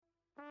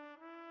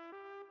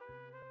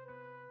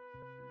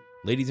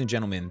Ladies and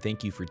gentlemen,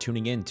 thank you for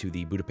tuning in to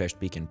the Budapest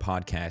Beacon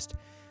podcast.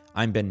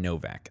 I'm Ben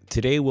Novak.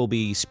 Today we'll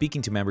be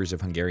speaking to members of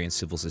Hungarian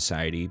civil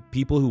society,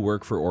 people who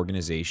work for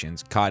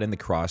organizations caught in the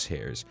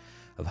crosshairs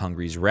of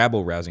Hungary's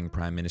rabble-rousing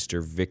Prime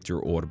Minister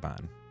Viktor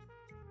Orbán.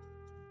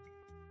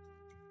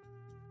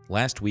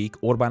 Last week,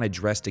 Orbán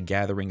addressed a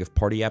gathering of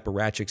party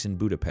apparatchiks in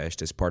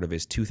Budapest as part of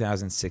his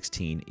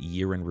 2016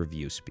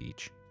 year-in-review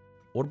speech.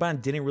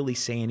 Orbán didn't really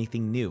say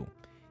anything new.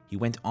 He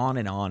went on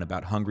and on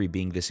about Hungary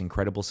being this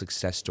incredible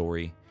success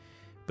story,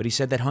 but he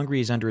said that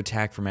Hungary is under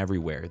attack from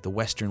everywhere, the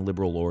Western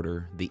liberal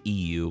order, the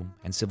EU,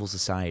 and civil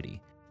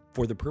society.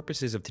 For the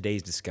purposes of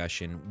today's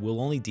discussion, we'll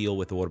only deal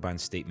with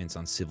Orbán's statements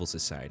on civil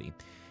society,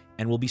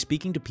 and we'll be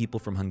speaking to people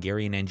from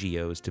Hungarian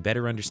NGOs to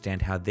better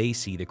understand how they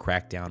see the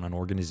crackdown on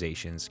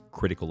organizations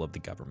critical of the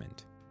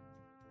government.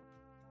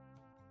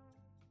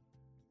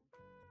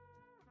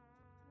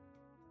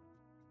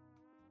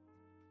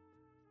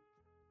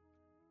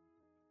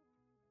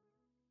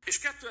 És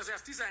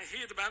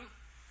 2017-ben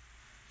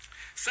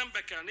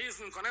szembe kell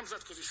néznünk a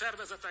nemzetközi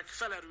szervezetek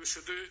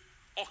felerősödő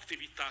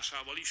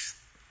aktivitásával is.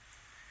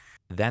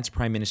 That's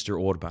Prime Minister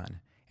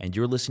Orbán, and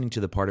you're listening to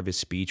the part of his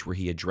speech where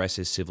he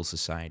addresses civil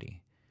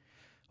society.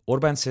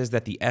 Orbán says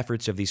that the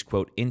efforts of these,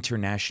 quote,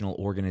 international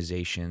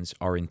organizations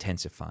are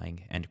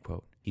intensifying, end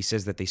quote. He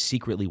says that they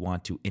secretly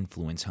want to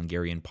influence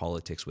Hungarian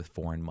politics with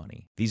foreign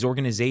money. These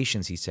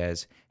organizations, he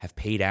says, have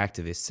paid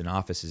activists in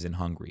offices in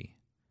Hungary.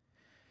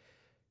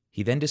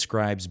 He then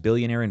describes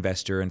billionaire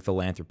investor and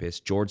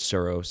philanthropist George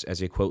Soros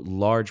as a, quote,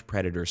 large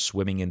predator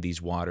swimming in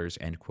these waters,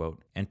 end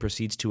quote, and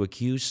proceeds to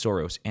accuse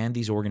Soros and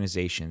these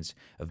organizations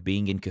of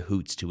being in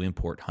cahoots to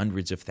import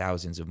hundreds of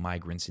thousands of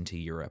migrants into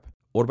Europe.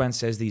 Orbán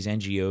says these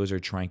NGOs are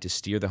trying to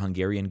steer the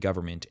Hungarian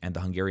government and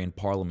the Hungarian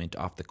parliament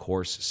off the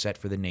course set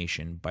for the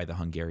nation by the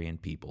Hungarian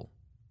people.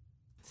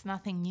 It's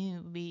nothing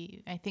new.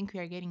 I think we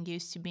are getting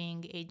used to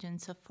being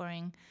agents of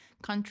foreign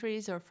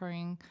countries or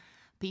foreign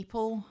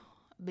people,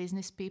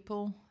 business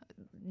people.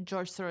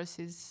 George Soros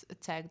is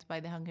attacked by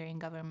the Hungarian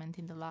government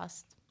in the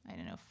last,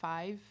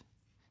 5-6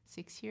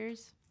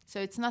 years. So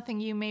it's nothing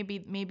new.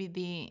 Maybe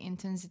the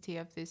intensity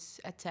of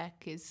this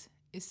attack is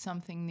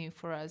something new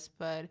for us,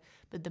 but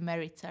the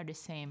merits are the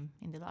same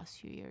in the last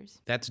few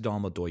years. That's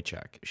Dalma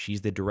Dojcak. She's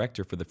the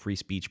director for the Free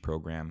Speech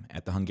Program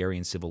at the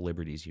Hungarian Civil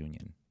Liberties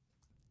Union.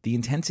 The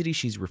intensity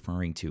she's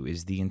referring to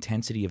is the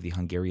intensity of the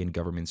Hungarian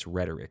government's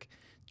rhetoric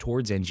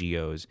towards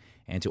NGOs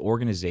and to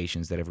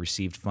organizations that have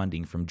received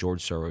funding from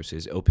George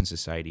Soros's Open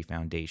Society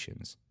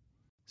foundations.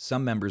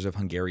 Some members of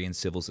Hungarian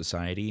civil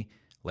society,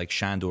 like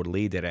Sándor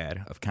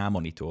Lederer of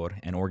K-Monitor,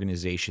 an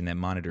organization that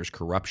monitors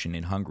corruption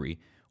in Hungary,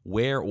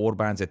 wear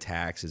Orbán's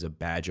attacks as a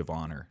badge of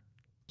honor.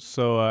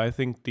 So I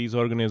think these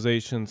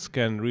organizations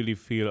can really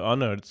feel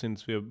honored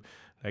since we're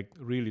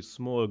really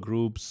small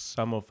groups.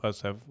 Some of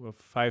us have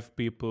 5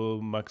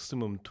 people,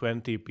 maximum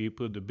 20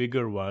 people, the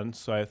bigger ones.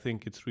 So I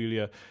think it's really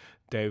a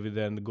David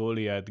and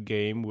Goliath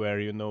game where,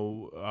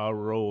 our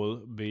role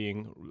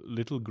being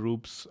little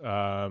groups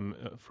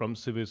from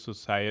civil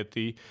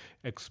society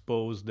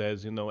exposed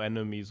as,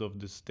 enemies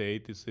of the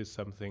state. This is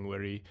something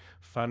very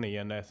funny.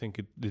 And I think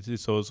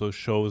this also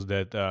shows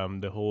that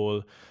the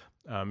whole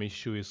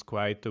issue is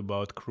quite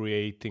about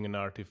creating an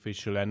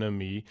artificial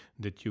enemy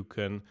that you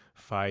can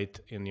fight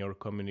in your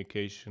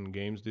communication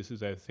games. This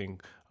is, I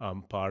think,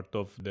 part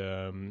of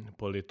the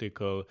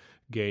political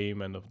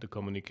game and of the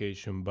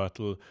communication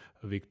battle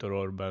Viktor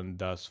Orbán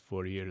does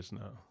for years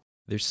now.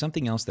 There's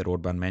something else that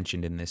Orbán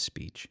mentioned in this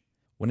speech.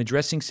 When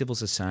addressing civil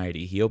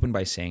society, he opened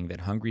by saying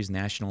that Hungary's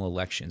national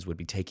elections would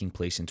be taking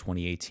place in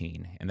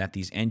 2018 and that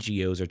these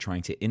NGOs are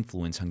trying to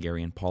influence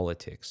Hungarian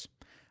politics.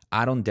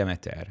 Áron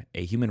Demeter,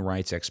 a human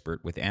rights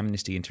expert with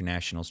Amnesty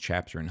International's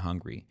chapter in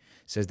Hungary,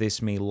 says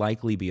this may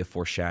likely be a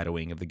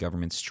foreshadowing of the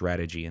government's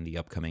strategy in the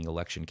upcoming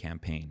election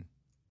campaign.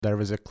 There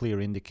was a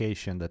clear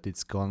indication that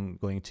it's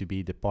going to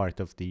be the part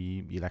of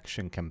the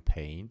election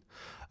campaign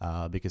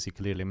because he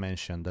clearly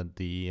mentioned that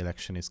the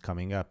election is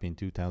coming up in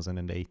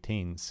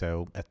 2018.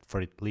 So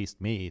for at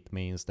least me, it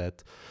means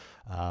that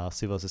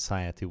civil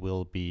society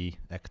will be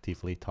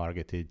actively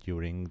targeted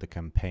during the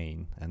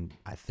campaign. And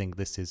I think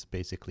this is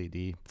basically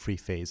the free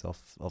phase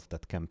of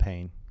that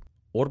campaign.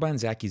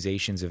 Orbán's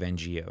accusations of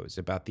NGOs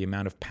about the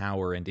amount of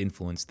power and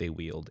influence they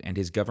wield and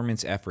his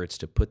government's efforts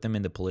to put them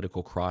in the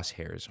political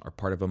crosshairs are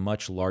part of a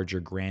much larger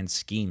grand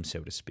scheme,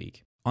 so to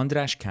speak.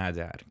 András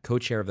Kádár,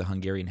 co-chair of the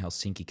Hungarian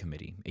Helsinki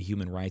Committee, a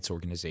human rights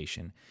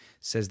organization,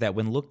 says that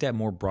when looked at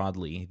more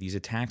broadly, these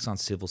attacks on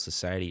civil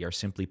society are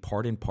simply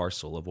part and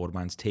parcel of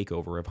Orbán's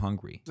takeover of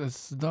Hungary.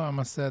 As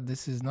Dalma said,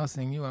 this is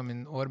nothing new.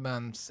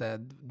 Orbán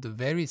said the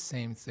very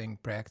same thing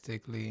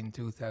practically in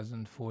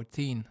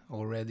 2014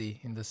 already,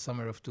 in the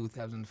summer of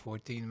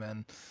 2014,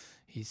 when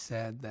he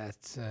said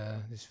that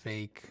these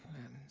fake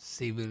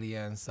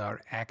civilians are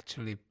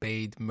actually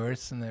paid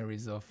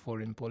mercenaries of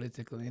foreign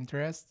political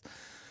interests.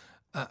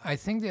 I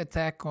think the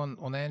attack on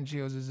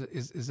NGOs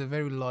is a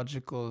very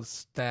logical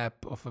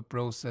step of a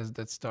process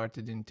that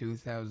started in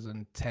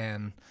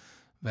 2010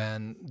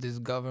 when this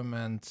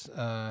government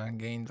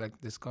gained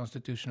this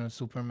constitutional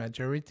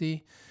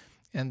supermajority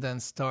and then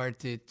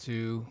started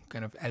to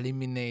kind of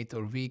eliminate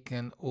or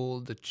weaken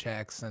all the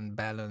checks and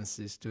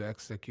balances to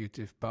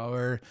executive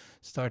power,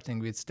 starting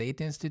with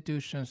state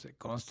institutions, the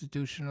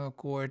constitutional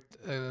court,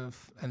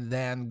 and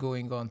then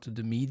going on to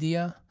the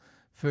media,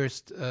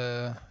 first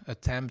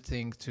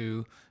attempting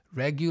to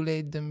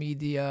regulate the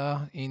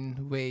media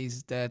in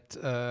ways that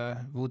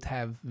would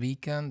have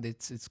weakened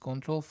its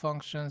control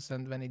functions,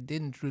 and when it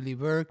didn't really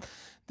work,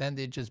 then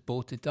they just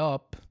bought it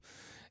up.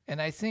 And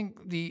I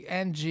think the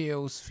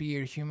NGO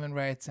sphere, human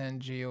rights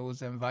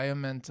NGOs,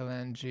 environmental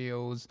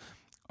NGOs,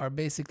 are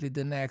basically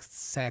the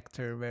next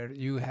sector where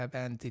you have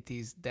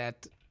entities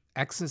that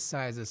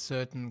exercise a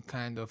certain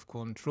kind of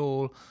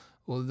control,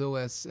 although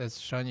as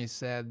Sanyi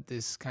said,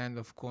 this kind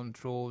of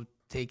control,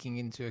 taking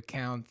into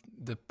account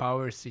the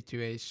power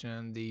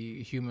situation,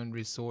 the human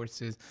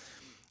resources,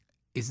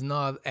 is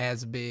not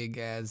as big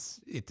as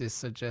it is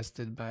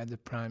suggested by the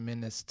Prime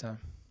Minister.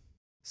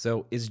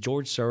 So, is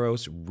George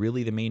Soros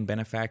really the main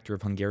benefactor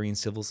of Hungarian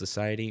civil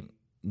society?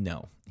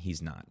 No,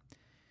 he's not.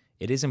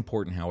 It is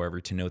important, however,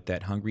 to note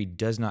that Hungary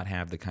does not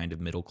have the kind of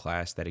middle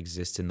class that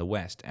exists in the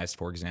West, as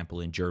for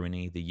example in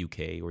Germany, the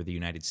UK, or the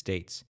United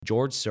States.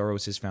 George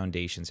Soros'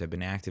 foundations have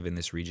been active in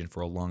this region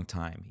for a long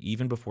time,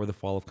 even before the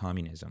fall of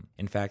communism.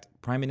 In fact,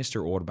 Prime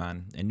Minister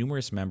Orbán and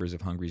numerous members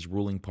of Hungary's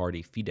ruling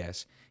party,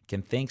 Fidesz,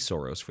 can thank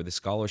Soros for the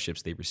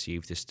scholarships they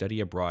received to study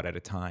abroad at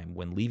a time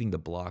when leaving the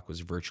bloc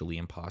was virtually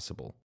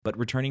impossible. But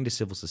returning to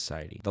civil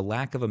society, the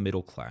lack of a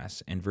middle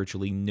class and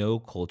virtually no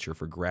culture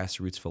for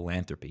grassroots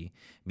philanthropy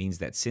means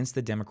that since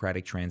the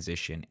democratic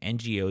transition,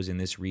 NGOs in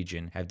this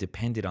region have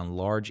depended on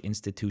large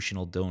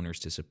institutional donors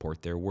to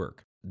support their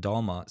work.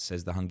 Dalma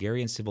says the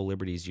Hungarian Civil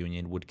Liberties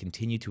Union would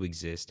continue to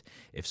exist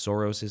if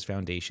Soros'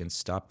 foundation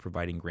stopped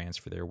providing grants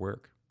for their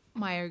work.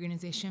 My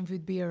organization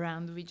would be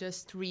around. We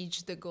just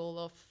reached the goal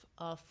of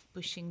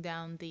pushing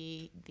down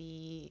the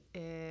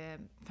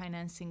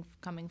financing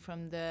coming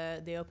from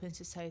the Open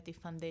Society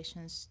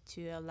foundations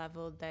to a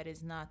level that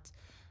is not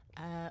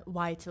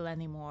vital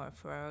anymore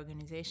for our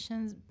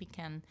organizations. We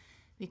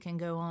can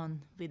go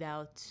on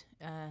without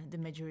the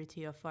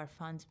majority of our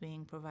funds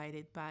being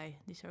provided by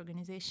this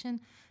organization,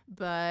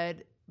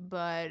 but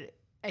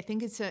I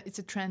think it's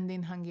a trend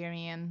in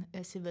Hungarian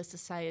civil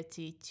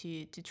society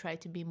to try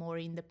to be more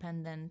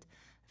independent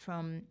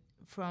from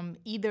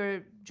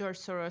either George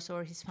Soros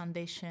or his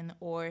foundation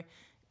or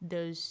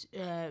those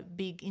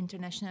big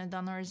international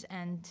donors,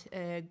 and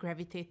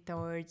gravitate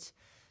towards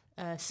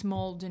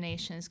small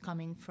donations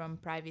coming from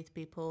private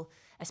people,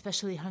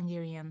 especially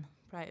Hungarian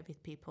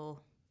private people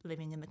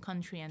living in the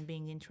country and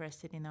being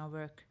interested in our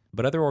work.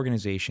 But other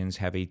organizations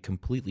have a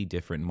completely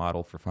different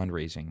model for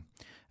fundraising.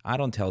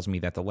 Adon tells me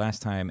that the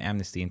last time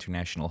Amnesty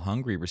International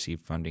Hungary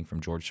received funding from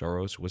George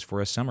Soros was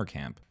for a summer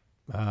camp.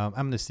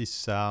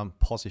 Amnesty's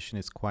position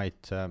is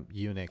quite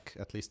unique,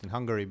 at least in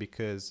Hungary,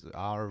 because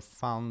our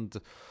fund,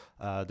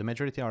 the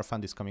majority of our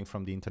fund is coming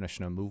from the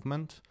international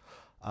movement,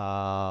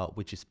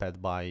 which is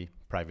fed by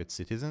private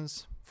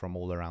citizens from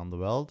all around the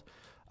world.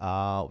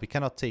 We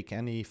cannot take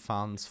any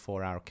funds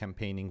for our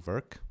campaigning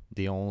work.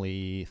 The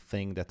only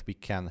thing that we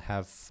can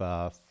have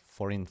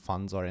foreign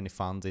funds or any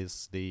fund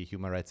is the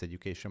human rights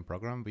education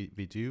program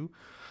we do.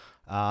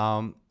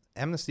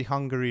 Amnesty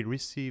Hungary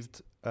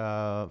received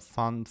a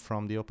fund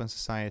from the Open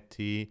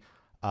Society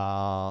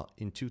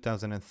in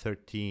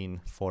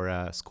 2013 for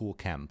a school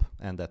camp,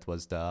 and that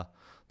was the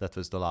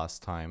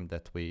last time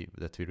that we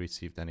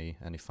received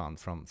any fund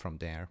from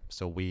there.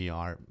 So we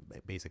are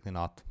basically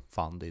not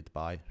funded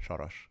by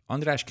Soros.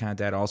 András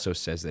Kádár also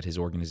says that his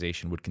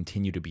organization would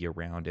continue to be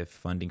around if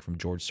funding from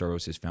George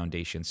Soros'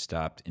 foundation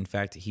stopped. In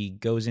fact, he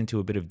goes into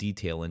a bit of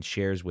detail and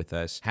shares with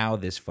us how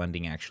this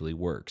funding actually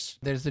works.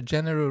 There's a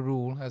general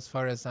rule, as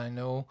far as I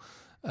know,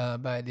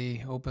 by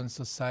the Open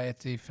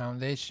Society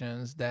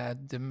foundations,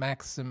 that the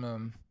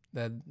maximum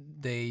that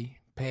they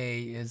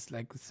pay is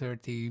like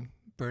 30%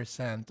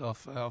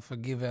 of a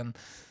given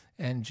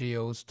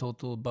NGO's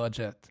total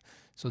budget.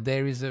 So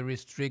there is a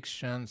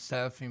restriction,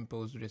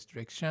 self-imposed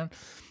restriction.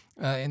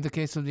 In the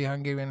case of the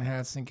Hungarian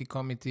Helsinki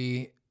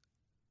Committee,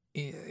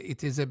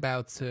 it is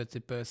about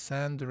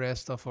 30%. The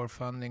rest of our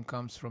funding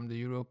comes from the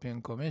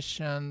European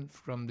Commission,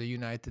 from the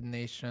United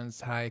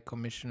Nations High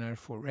Commissioner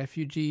for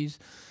Refugees,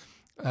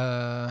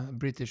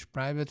 British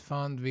private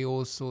fund. We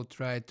also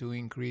try to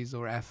increase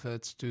our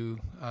efforts to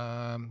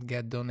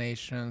get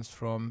donations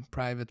from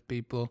private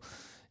people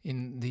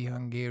in the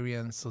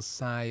Hungarian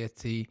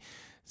society.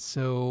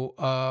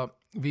 So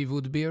we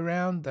would be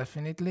around,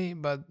 definitely,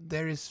 but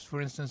there is, for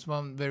instance,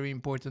 one very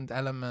important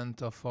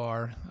element of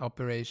our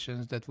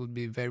operations that would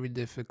be very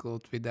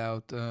difficult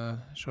without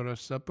Soros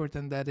support,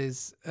 and that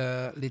is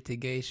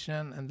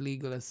litigation and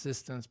legal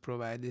assistance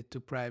provided to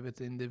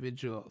private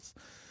individuals.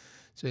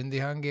 So in the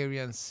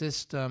Hungarian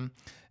system,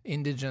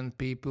 indigent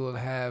people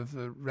have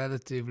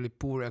relatively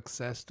poor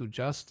access to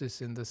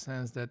justice, in the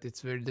sense that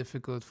it's very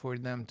difficult for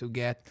them to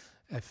get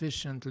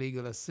efficient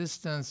legal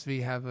assistance.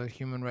 We have a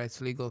human rights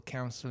legal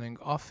counseling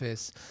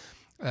office,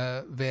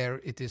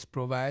 where it is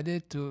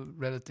provided to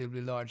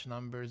relatively large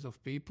numbers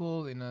of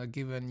people. In a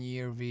given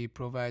year, we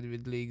provide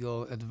with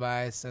legal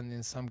advice and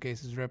in some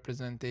cases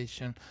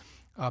representation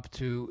up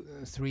to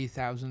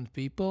 3,000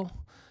 people.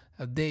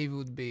 They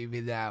would be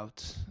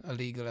without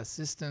legal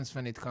assistance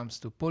when it comes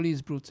to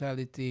police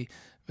brutality,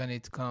 when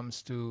it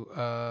comes to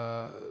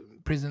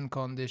prison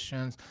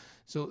conditions.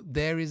 So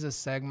there is a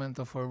segment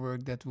of our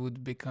work that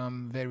would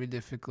become very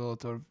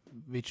difficult, or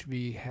which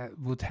we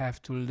would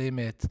have to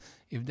limit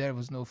if there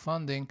was no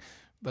funding,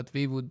 but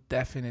we would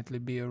definitely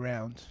be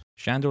around.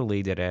 Sándor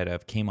Lederer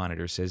of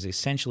K-Monitor says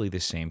essentially the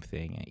same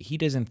thing. He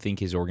doesn't think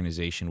his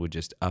organization would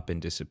just up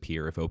and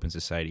disappear if Open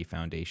Society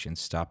Foundation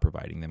stopped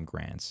providing them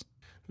grants.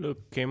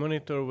 Look,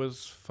 K-Monitor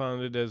was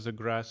founded as a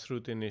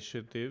grassroots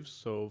initiative,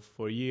 so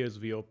for years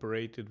we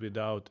operated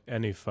without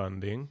any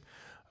funding.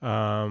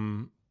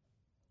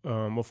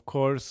 Of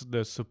course,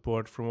 the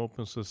support from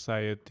Open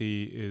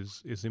Society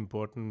is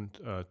important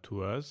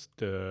to us.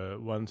 The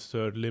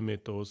 1/3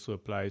 limit also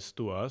applies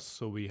to us,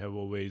 so we have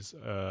always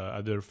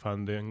other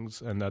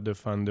fundings and other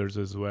funders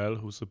as well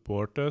who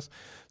support us.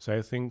 So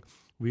I think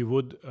we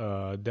would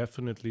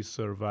definitely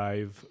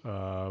survive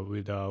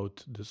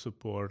without the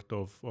support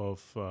of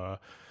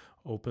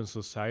Open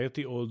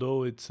Society,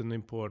 although it's an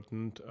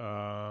important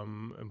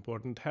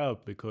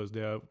help because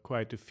there are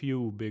quite a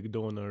few big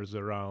donors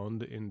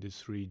around in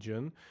this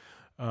region,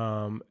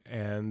 and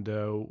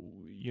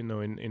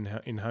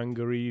in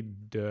Hungary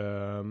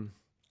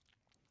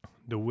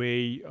the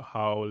way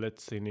how,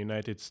 let's say, in the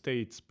United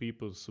States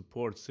people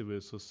support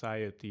civil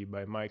society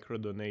by micro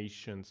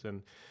donations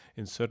and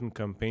in certain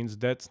campaigns,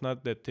 that's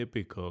not that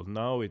typical.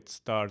 Now it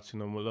starts,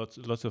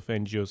 lots of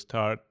NGOs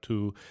start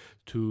to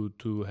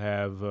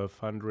have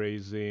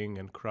fundraising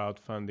and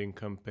crowdfunding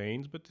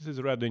campaigns, but this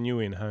is rather new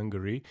in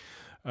Hungary,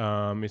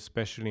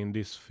 especially in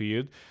this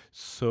field.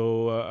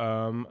 So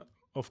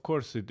of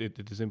course,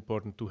 it is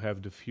important to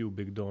have the few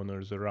big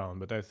donors around,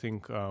 but I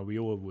think we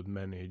all would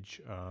manage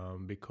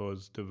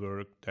because the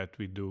work that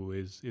we do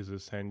is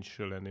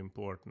essential and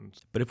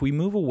important. But if we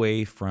move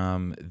away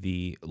from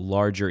the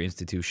larger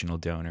institutional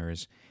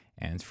donors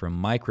and from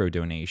micro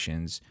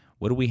donations,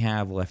 what do we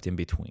have left in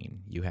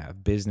between? You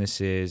have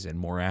businesses and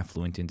more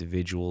affluent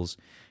individuals.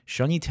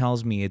 Sanyi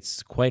tells me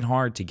it's quite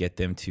hard to get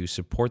them to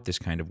support this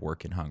kind of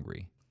work in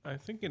Hungary. I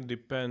think it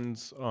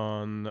depends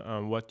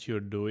on what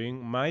you're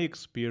doing. My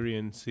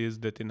experience is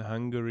that in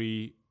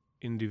Hungary,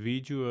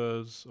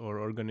 individuals or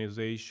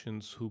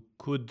organizations who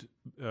could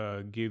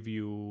give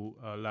you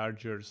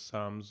larger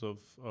sums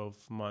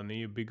of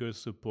money, bigger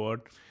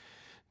support,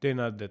 they're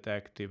not that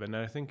active. And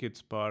I think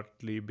it's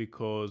partly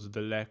because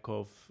the lack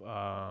of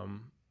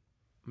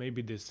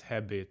maybe this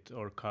habit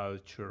or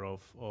culture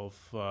of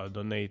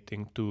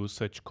donating to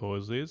such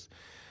causes.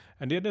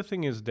 And the other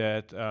thing is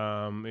that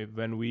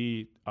when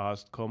we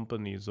asked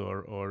companies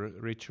or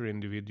richer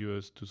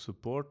individuals to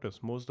support us,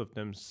 most of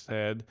them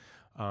said,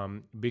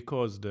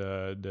 because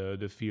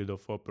the field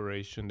of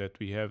operation that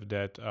we have,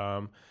 that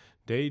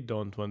they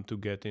don't want to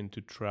get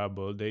into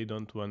trouble. They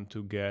don't want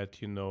to get,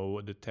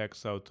 the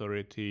tax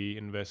authority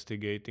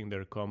investigating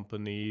their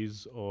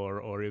companies,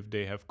 or if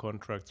they have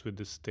contracts with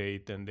the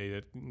state and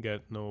they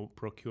get no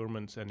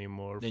procurements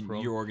anymore. Then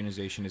your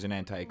organization is an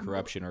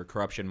anti-corruption or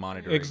corruption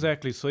monitoring.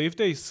 Exactly. So if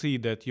they see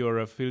that you're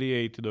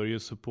affiliated or you're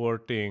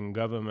supporting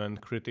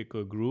government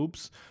critical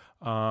groups,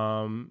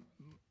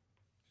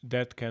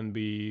 that can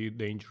be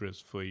dangerous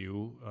for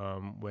you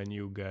when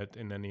you get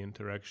in any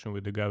interaction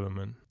with the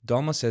government.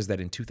 Dalma says that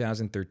in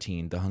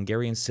 2013, the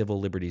Hungarian Civil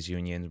Liberties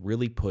Union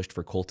really pushed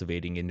for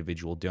cultivating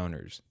individual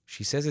donors.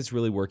 She says it's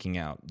really working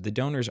out. The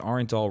donors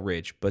aren't all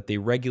rich, but they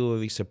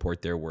regularly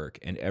support their work,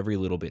 and every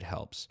little bit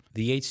helps.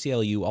 The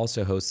HCLU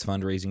also hosts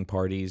fundraising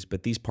parties,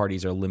 but these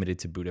parties are limited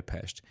to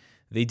Budapest.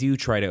 They do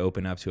try to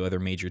open up to other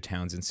major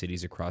towns and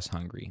cities across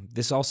Hungary.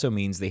 This also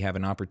means they have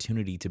an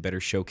opportunity to better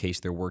showcase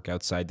their work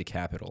outside the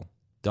capital.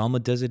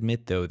 Dalma does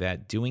admit, though,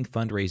 that doing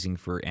fundraising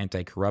for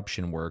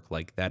anti-corruption work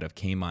like that of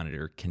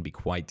K-Monitor can be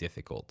quite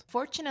difficult.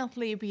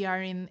 Fortunately, we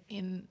are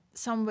in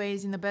some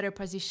ways in a better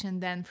position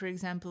than, for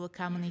example,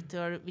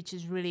 K-Monitor, which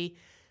is really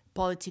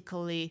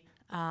politically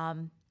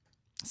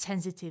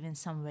sensitive in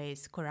some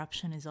ways.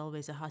 Corruption is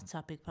always a hot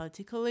topic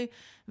politically.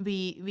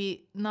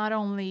 We not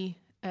only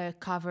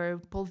cover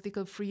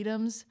political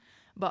freedoms,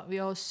 but we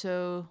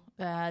also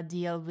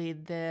deal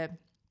with the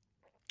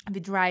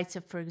rights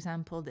of, for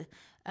example, the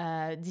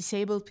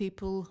disabled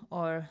people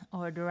or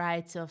the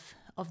rights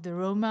of the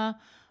Roma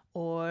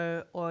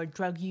or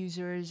drug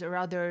users or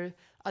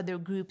other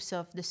groups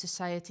of the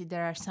society that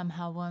are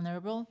somehow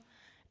vulnerable,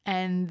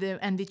 and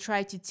they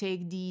try to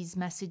take these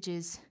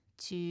messages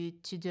to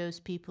those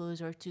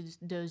peoples or to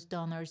those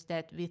donors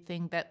that we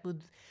think that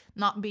would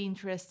not be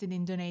interested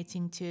in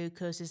donating to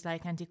causes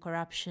like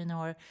anti-corruption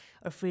or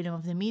freedom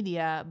of the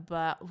media,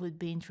 but would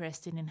be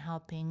interested in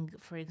helping,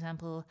 for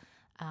example,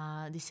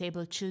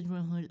 disabled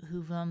children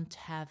who won't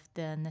have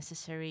the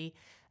necessary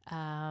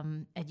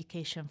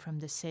education from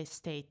the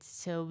state.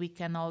 So we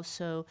can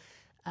also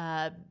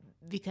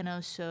we can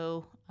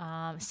also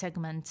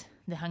segment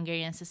the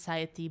Hungarian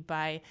society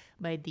by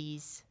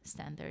these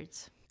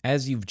standards.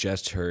 As you've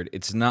just heard,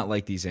 it's not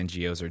like these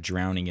NGOs are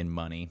drowning in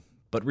money.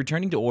 But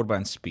returning to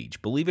Orbán's speech,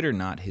 believe it or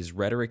not, his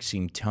rhetoric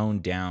seemed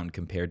toned down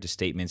compared to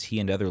statements he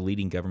and other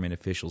leading government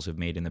officials have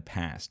made in the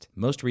past.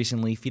 Most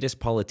recently, Fidesz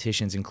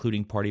politicians,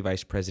 including Party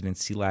Vice President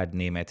Szilárd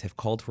Németh, have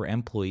called for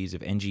employees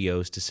of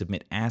NGOs to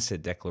submit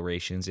asset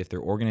declarations if their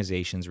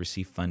organizations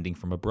receive funding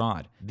from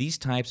abroad. These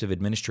types of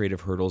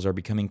administrative hurdles are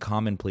becoming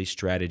commonplace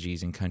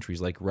strategies in countries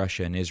like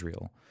Russia and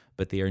Israel,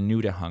 but they are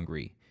new to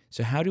Hungary.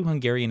 So how do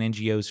Hungarian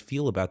NGOs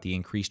feel about the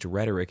increased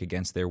rhetoric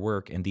against their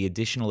work and the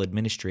additional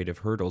administrative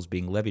hurdles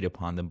being levied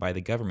upon them by the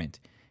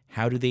government?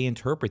 How do they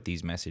interpret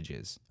these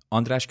messages?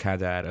 András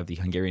Kádár of the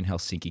Hungarian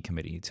Helsinki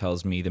Committee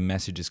tells me the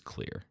message is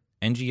clear.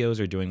 NGOs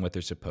are doing what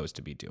they're supposed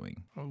to be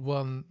doing.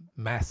 One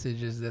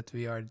message is that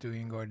we are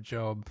doing our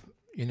job,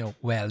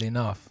 well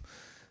enough.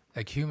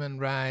 Like human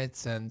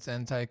rights and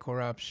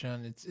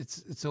anti-corruption,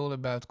 it's all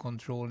about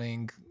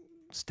controlling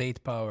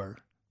state power,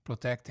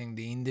 protecting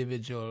the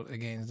individual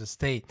against the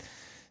state.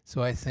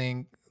 So I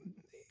think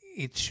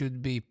it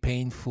should be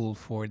painful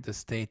for the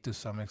state to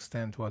some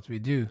extent what we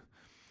do.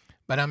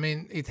 But I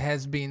mean, it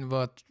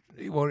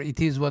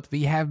is what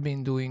we have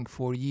been doing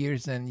for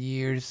years and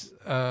years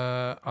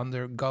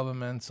under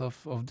governments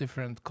of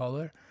different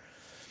color.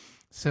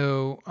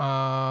 So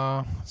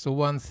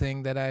one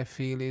thing that I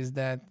feel is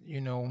that,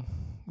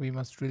 we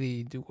must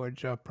really do our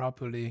job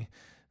properly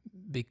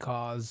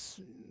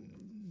because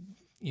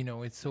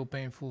it's so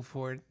painful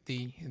for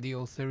the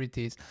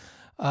authorities.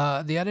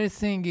 The other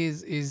thing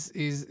is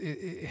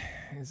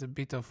a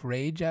bit of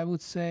rage, I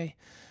would say,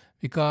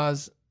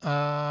 because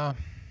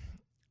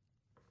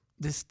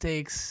this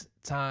takes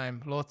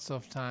time, lots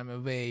of time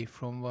away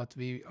from what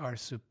we are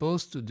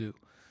supposed to do.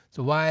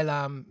 So while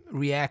I'm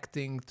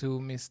reacting to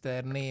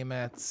Mr.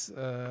 Németh's,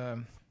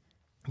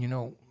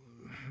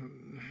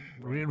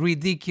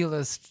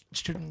 ridiculous,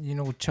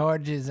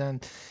 charges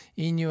and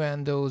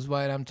innuendos,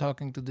 while I'm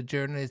talking to the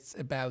journalists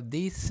about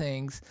these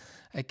things,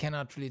 I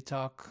cannot really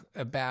talk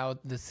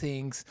about the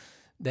things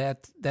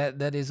that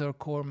is our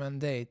core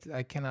mandate.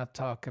 I cannot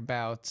talk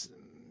about,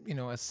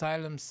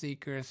 asylum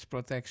seekers,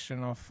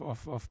 protection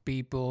of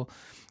people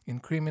in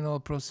criminal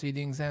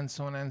proceedings, and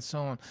so on and so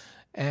on.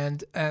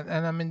 And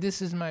I mean,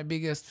 this is my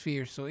biggest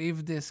fear. So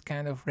if this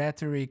kind of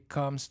rhetoric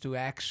comes to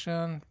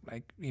action,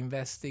 like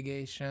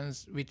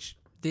investigations, which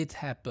did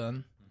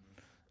happen,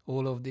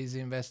 all of these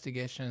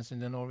investigations in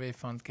the Norway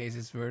Fund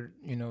cases were,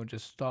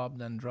 just stopped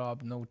and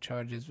dropped. No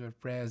charges were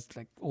pressed.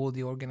 Like all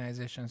the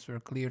organizations were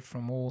cleared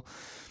from all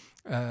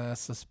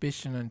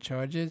suspicion and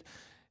charges.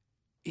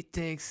 It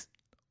takes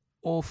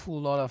awful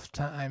lot of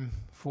time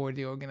for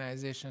the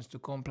organizations to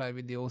comply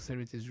with the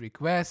authorities'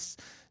 requests,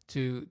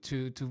 to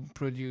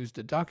produce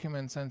the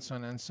documents, and so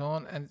on and so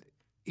on. And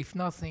if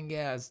nothing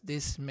else,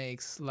 this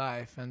makes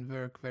life and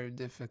work very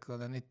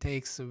difficult, and it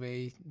takes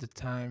away the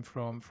time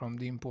from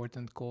the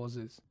important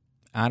causes.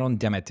 Áron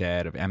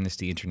Demeter of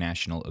Amnesty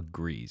International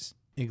agrees.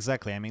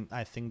 Exactly. I mean,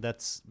 I think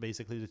that's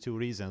basically the two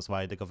reasons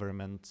why the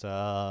government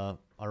are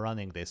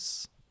running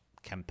this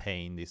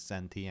campaign, this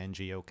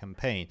anti-NGO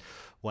campaign.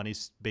 One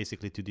is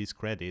basically to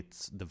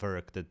discredit the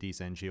work that these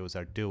NGOs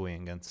are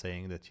doing and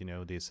saying that,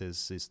 this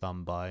is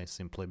done by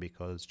simply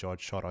because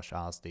George Soros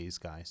asked these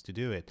guys to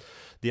do it.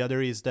 The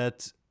other is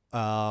that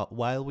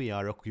while we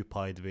are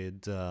occupied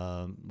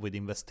with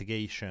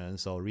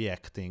investigations or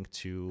reacting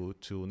to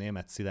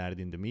Németh Szilárd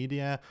in the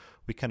media,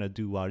 we cannot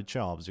do our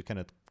jobs. We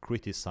cannot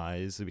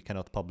criticize, we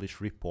cannot publish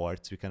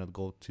reports, we cannot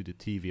go to the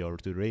TV or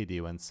to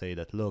radio and say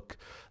that, look,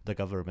 the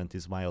government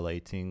is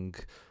violating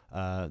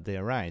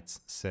their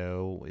rights.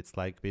 So it's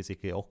like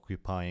basically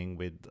occupying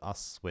with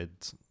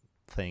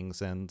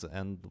things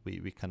and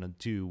we cannot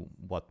do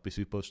what we're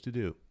supposed to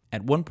do.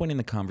 At one point in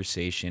the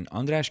conversation,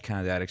 András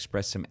Kádár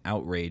expressed some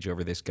outrage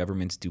over this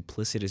government's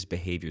duplicitous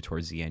behavior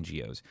towards the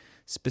NGOs,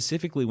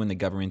 specifically when the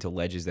government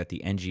alleges that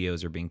the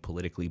NGOs are being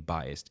politically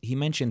biased. He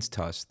mentions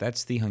TUSZ,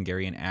 that's the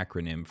Hungarian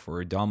acronym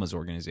for Dalma's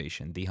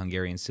organization, the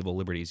Hungarian Civil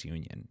Liberties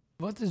Union.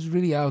 What is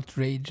really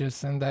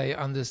outrageous, and I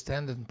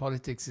understand that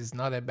politics is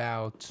not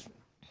about,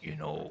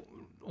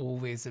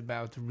 always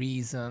about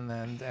reason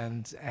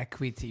and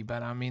equity,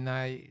 but I mean,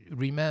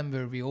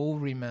 we all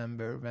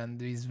remember when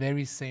these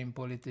very same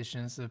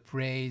politicians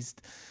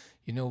appraised,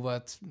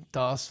 what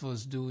TUSZ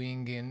was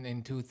doing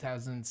in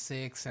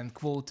 2006 and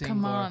quoting...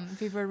 Come on,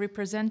 we were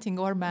representing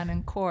Orbán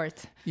in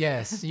court.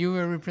 Yes, you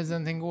were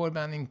representing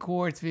Orbán in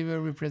court. We were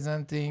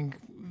representing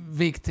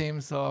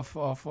victims of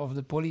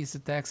the police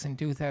attacks in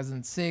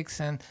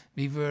 2006, and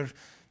we were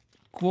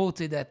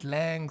quoted at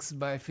length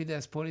by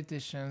Fidesz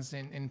politicians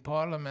in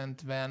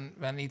parliament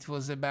when it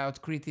was about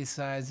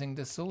criticizing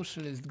the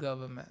socialist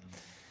government.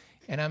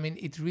 And I mean,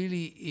 it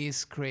really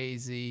is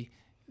crazy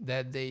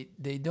that they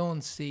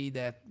don't see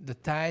that the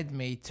tide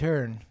may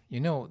turn.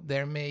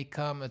 There may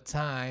come a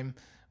time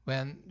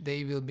when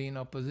they will be in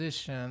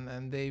opposition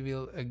and they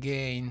will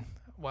again,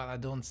 well, I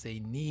don't say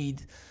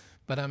need,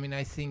 but I mean,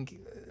 I think,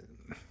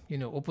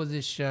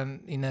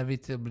 opposition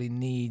inevitably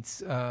needs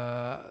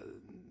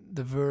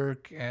the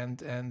work and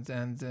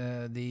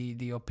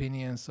the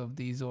opinions of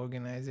these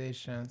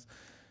organizations,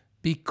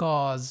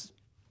 because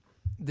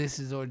this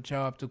is our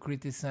job to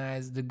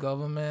criticize the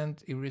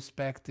government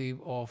irrespective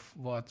of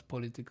what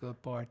political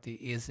party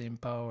is in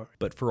power.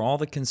 But for all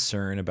the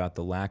concern about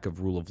the lack of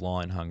rule of law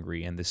in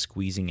Hungary and the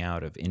squeezing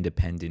out of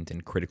independent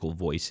and critical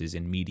voices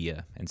in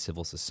media and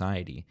civil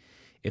society,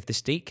 if the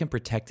state can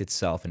protect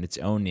itself and its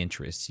own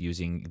interests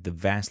using the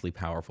vastly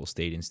powerful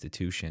state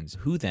institutions,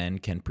 who then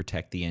can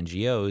protect the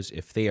NGOs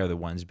if they are the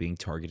ones being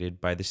targeted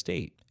by the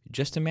state?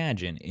 Just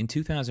imagine, in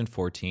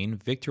 2014,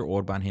 Viktor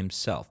Orban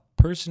himself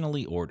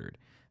personally ordered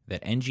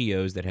that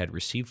NGOs that had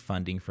received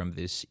funding from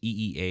this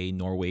EEA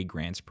Norway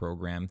grants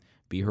program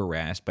be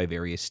harassed by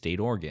various state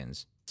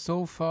organs.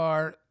 So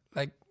far,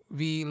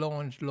 we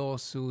launched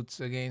lawsuits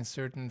against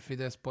certain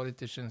Fidesz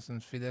politicians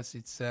and Fidesz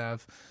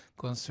itself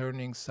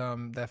concerning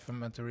some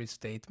defamatory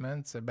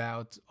statements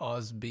about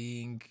us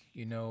being,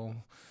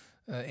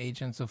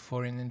 agents of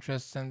foreign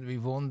interests, and we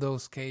won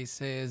those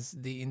cases.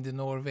 In the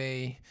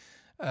Norway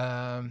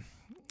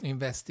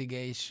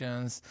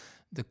investigations,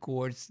 the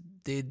courts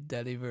did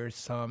deliver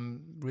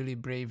some really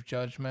brave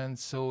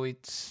judgments. So I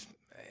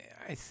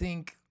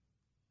think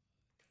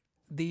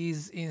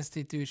these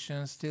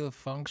institutions still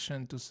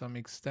function to some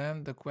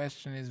extent. The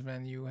question is,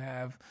 when you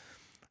have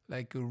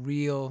a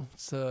real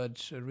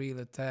surge, a real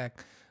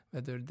attack,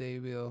 whether they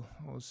will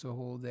also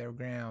hold their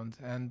ground.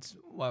 And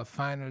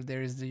finally,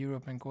 there is the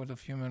European Court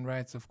of Human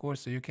Rights, of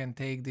course, so you can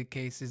take the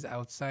cases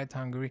outside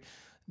Hungary.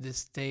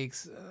 This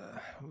takes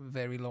a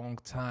very long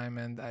time,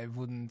 and I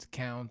wouldn't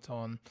count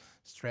on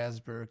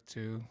Strasbourg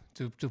to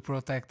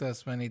protect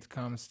us when it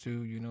comes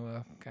to,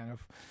 a kind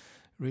of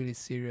really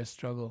serious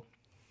struggle.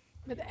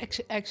 But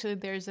actually,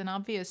 there's an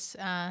obvious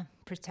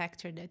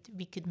protector that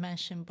we could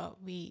mention,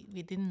 but we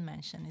didn't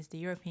mention, is the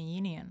European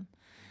Union.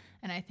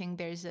 And I think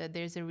there's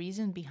a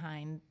reason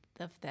behind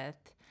that.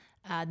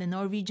 The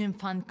Norwegian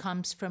fund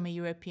comes from a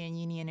European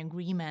Union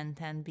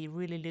agreement, and we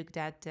really looked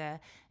at the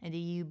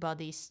EU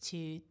bodies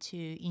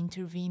to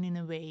intervene in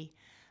a way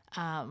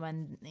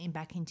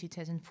back in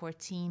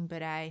 2014.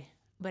 But I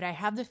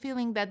have the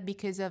feeling that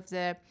because of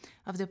the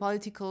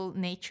political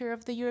nature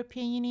of the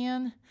European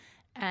Union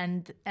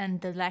and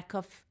the lack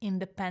of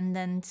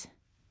independent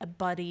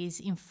bodies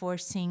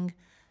enforcing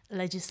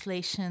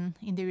legislation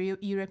in the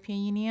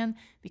European Union,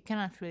 we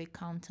cannot really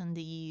count on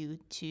the EU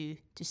to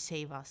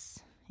save us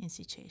in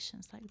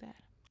situations like that.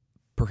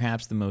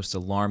 Perhaps the most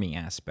alarming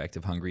aspect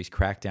of Hungary's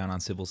crackdown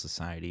on civil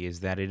society is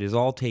that it is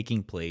all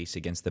taking place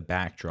against the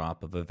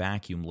backdrop of a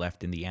vacuum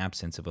left in the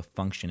absence of a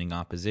functioning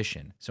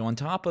opposition. So on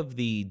top of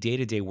the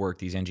day-to-day work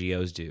these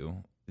NGOs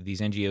do,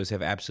 these NGOs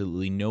have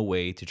absolutely no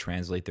way to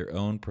translate their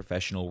own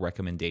professional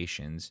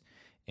recommendations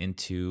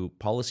into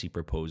policy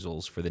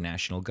proposals for the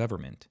national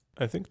government.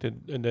 I think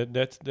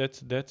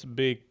that's a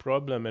big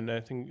problem, and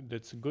I think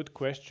that's a good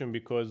question,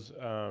 because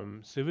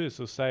civil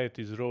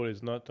society's role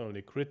is not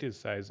only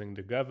criticizing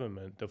the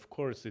government. Of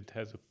course, it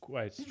has a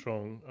quite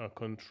strong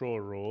control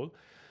role,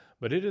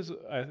 but it is,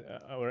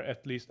 or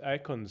at least I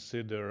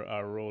consider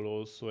our role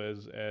also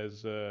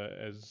as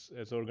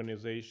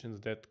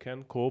organizations that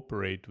can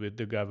cooperate with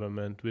the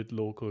government, with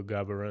local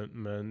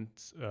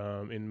governments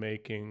in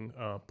making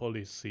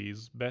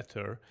policies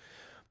better.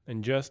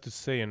 And just to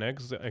say an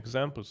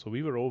example, so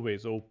we were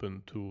always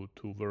open to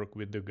work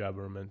with the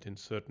government in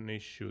certain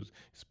issues,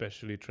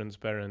 especially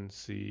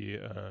transparency,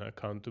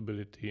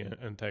 accountability, and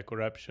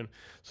anti-corruption.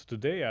 So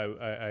today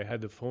I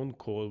had a phone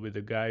call with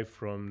a guy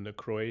from the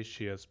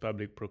Croatia's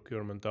Public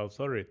Procurement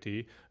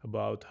Authority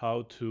about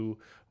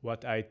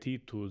what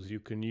IT tools you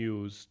can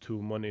use to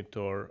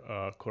monitor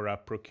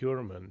corrupt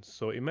procurement.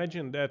 So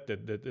imagine that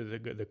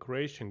the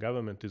Croatian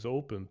government is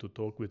open to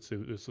talk with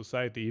civil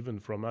society, even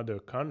from other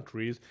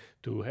countries,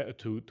 to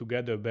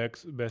gather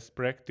best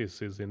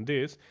practices in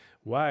this,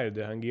 while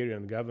the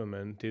Hungarian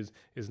government is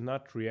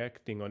not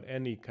reacting on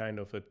any kind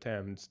of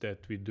attempts that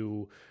we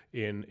do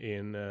in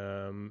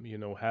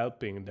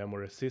helping them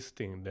or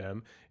assisting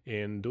them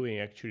in doing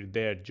actually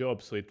their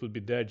job. So it would be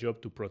their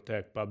job to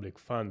protect public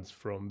funds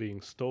from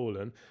being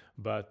stolen,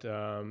 but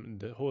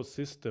the whole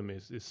system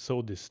is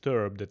so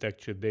disturbed that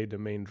actually they're the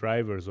main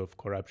drivers of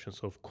corruption.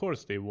 So of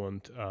course they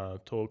won't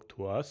talk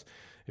to us.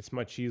 It's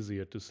much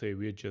easier to say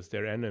we're just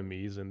their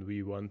enemies and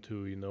we want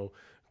to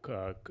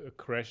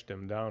crash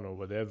them down or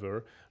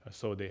whatever,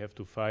 so they have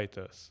to fight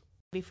us.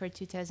 Before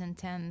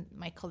 2010,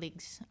 my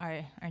colleagues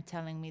are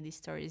telling me these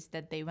stories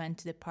that they went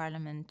to the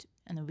parliament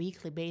on a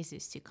weekly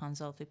basis to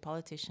consult with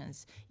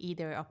politicians,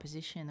 either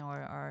opposition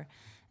or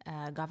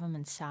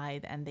government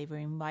side, and they were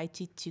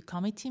invited to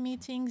committee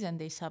meetings and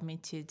they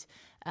submitted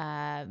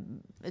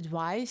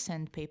advice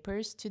and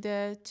papers to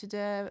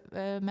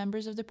the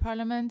members of the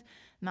parliament.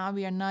 Now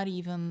we are not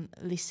even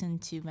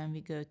listened to when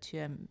we go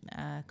to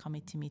a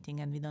committee meeting,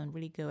 and we don't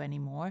really go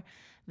anymore.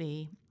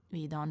 We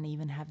don't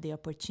even have the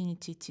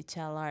opportunity to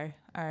tell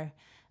our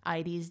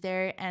ideas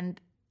there, and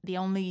the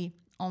only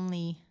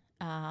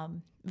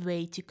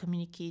way to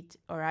communicate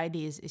our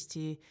ideas is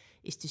to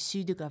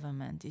sue the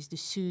government, is to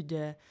sue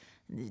the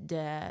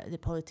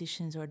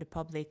politicians or the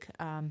public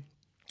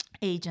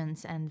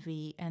agents, and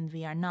we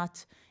are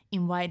not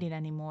invited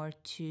anymore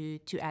to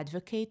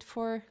advocate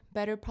for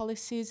better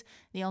policies.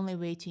 The only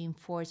way to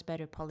enforce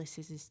better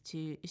policies is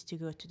to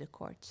go to the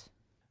courts.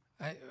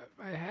 I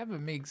have a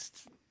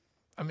mixed.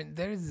 I mean,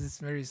 there is this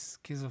very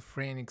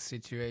schizophrenic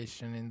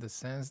situation in the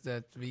sense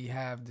that we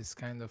have this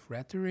kind of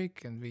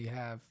rhetoric, and we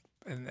have,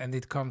 and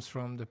it comes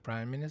from the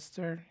Prime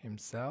Minister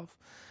himself.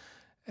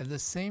 At the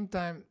same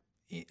time,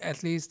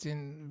 at least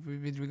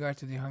with regard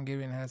to the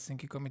Hungarian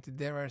Helsinki Committee,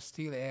 there are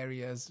still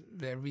areas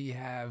where we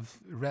have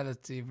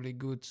relatively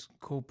good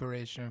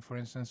cooperation, for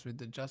instance, with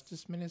the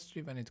Justice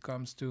Ministry when it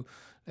comes to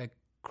like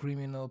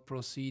criminal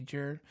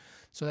procedure.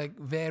 So like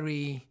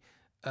very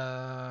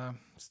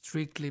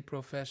strictly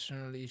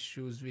professional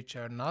issues which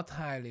are not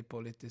highly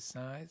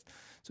politicized.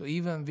 So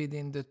even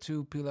within the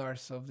two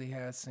pillars of the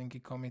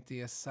Helsinki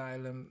Committee,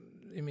 asylum,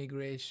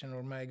 immigration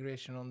or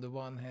migration on the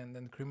one hand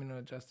and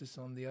criminal justice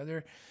on the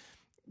other,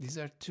 these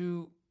are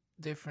two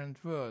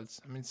different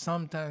worlds. I mean,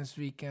 sometimes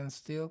we can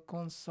still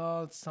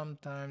consult,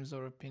 sometimes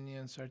our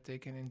opinions are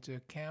taken into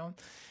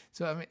account.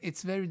 So, I mean,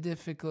 it's very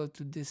difficult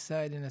to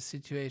decide in a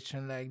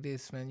situation like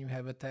this when you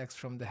have attacks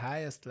from the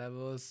highest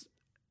levels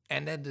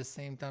and at the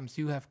same time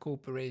you have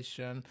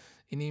cooperation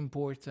in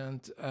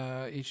important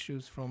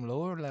issues from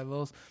lower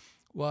levels,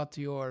 what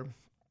your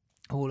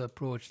whole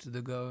approach to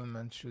the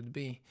government should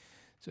be.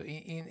 So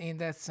in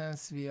that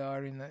sense, we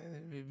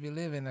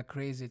live in a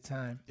crazy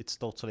time. It's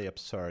totally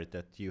absurd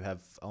that you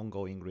have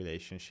ongoing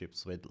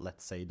relationships with,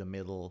 let's say, the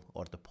middle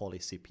or the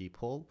policy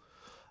people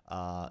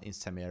in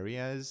some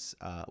areas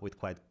with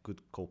quite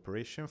good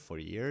cooperation for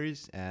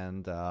years,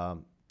 and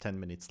 10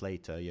 minutes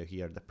later you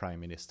hear the Prime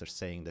Minister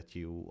saying that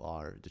you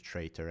are the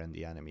traitor and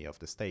the enemy of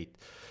the state.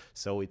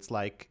 So it's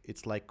like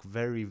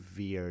very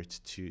weird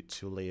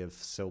to live.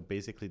 So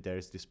basically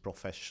there's this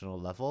professional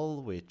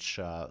level which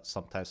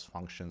sometimes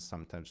functions,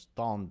 sometimes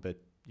don't,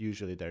 but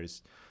usually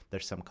there's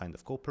some kind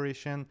of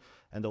cooperation,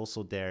 and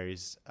also there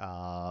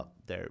are,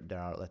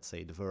 let's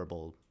say, the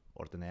verbal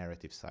or the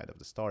narrative side of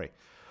the story.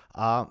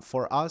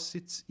 For us,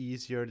 it's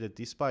easier that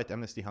despite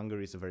Amnesty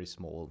Hungary is a very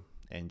small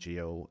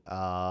NGO,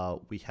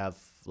 we have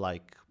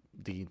like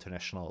the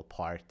international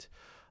part,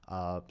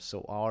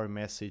 so our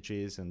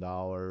messages and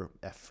our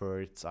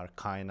efforts are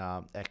kind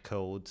of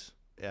echoed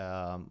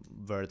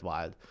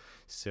worldwide.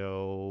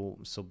 So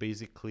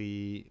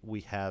basically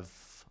we have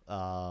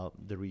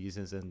the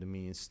reasons and the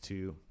means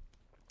to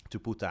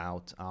put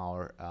out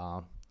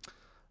our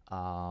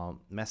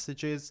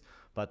messages.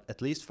 But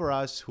at least for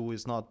us, who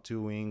is not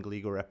doing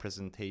legal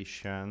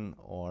representation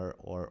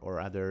or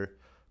other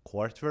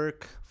court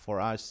work, for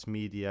us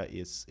media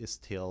is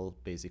still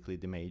basically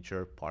the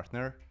major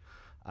partner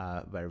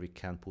where we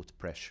can put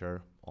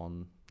pressure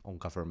on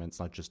governments,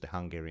 not just the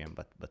Hungarian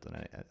but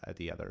on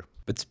the other.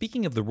 But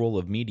speaking of the role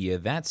of media,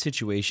 that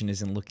situation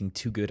isn't looking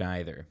too good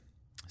either.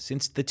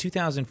 Since the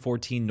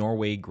 2014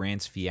 Norway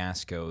grants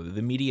fiasco,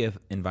 the media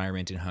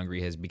environment in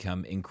Hungary has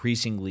become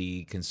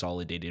increasingly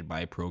consolidated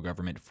by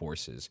pro-government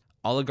forces.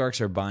 Oligarchs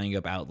are buying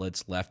up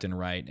outlets left and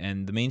right,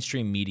 and the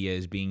mainstream media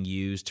is being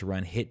used to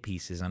run hit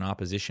pieces on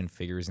opposition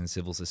figures in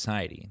civil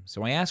society.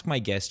 So I ask my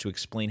guests to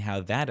explain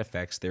how that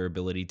affects their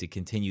ability to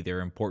continue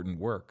their important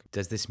work.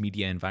 Does this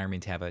media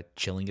environment have a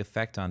chilling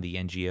effect on the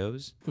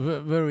NGOs?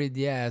 Worried,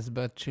 yes,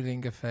 but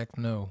chilling effect,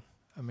 no.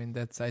 I mean,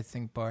 that's, I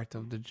think, part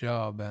of the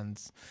job,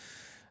 and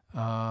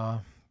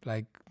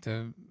like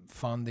the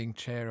founding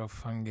chair of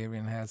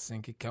Hungarian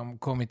Helsinki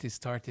Committee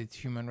started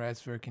human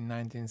rights work in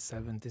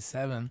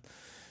 1977.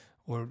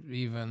 Or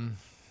even,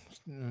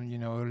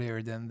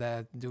 earlier than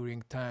that,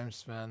 during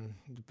times when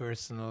the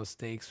personal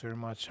stakes were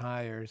much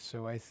higher.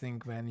 So I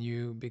think when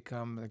you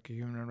become like a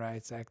human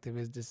rights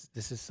activist,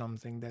 this is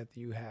something that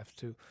you have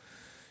to,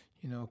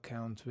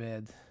 count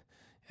with.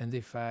 And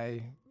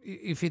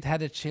if it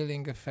had a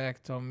chilling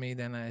effect on me,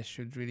 then I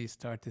should really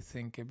start to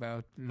think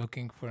about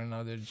looking for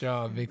another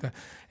job. Because,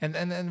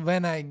 and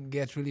when I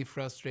get really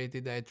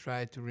frustrated, I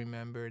try to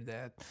remember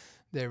that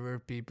there were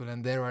people,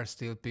 and there are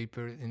still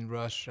people in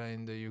Russia,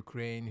 in the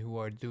Ukraine, who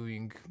are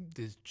doing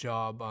this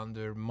job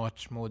under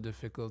much more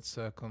difficult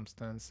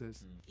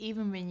circumstances.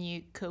 Even when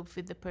you cope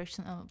with the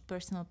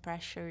personal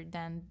pressure,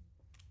 then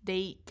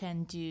they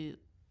can do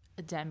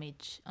a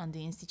damage on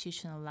the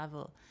institutional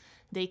level.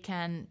 They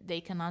can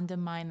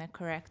undermine a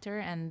character,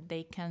 and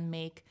they can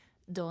make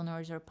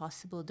donors or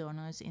possible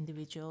donors,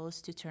 individuals,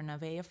 to turn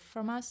away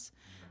from us.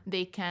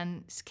 They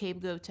can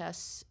scapegoat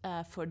us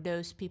for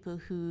those people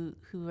who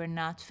were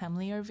not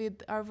familiar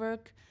with our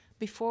work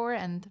before,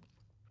 and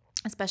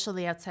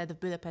especially outside of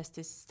Budapest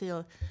is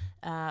still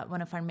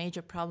one of our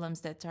major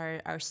problems, that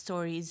our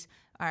stories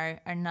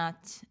are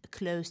not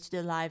close to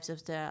the lives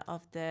of the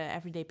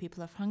everyday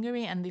people of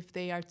Hungary. And if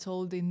they are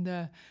told in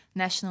the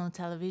national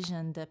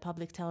television, the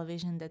public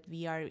television, that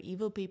we are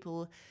evil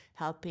people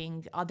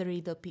helping other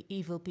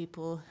evil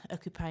people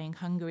occupying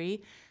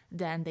Hungary,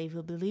 then they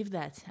will believe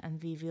that,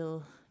 and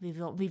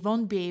we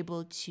won't be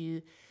able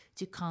to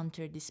to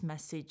counter this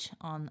message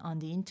on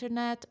the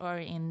internet or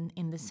in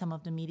some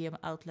of the media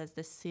outlets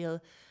that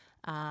still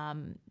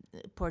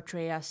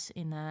portray us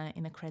in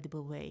a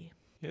credible way.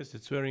 Yes,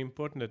 it's very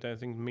important that I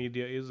think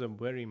media is a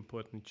very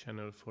important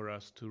channel for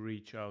us to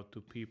reach out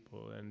to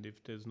people. And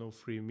if there's no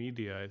free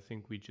media, I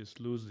think we just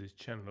lose this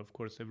channel. Of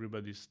course,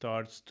 everybody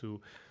starts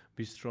to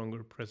be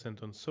stronger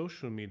present on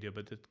social media,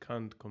 but it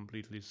can't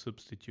completely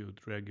substitute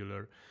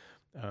regular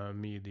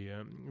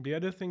media. The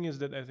other thing is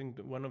that I think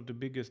one of the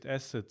biggest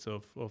assets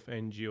of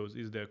NGOs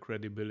is their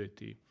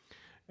credibility.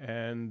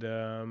 And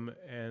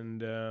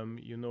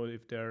you know,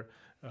 if there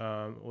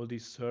are all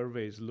these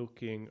surveys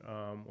looking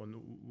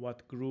on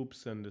what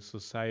groups in the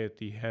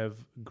society have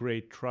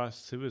great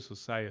trust, civil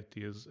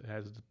society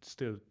has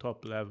still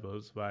top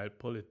levels, while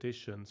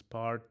politicians,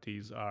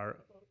 parties are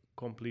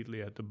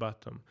completely at the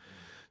bottom.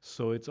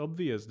 So it's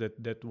obvious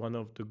that one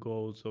of the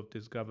goals of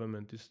this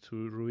government is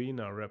to ruin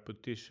our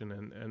reputation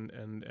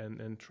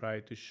and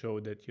try to show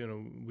that, you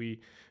know,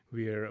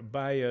 we are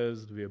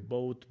biased, we are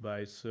bought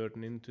by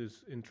certain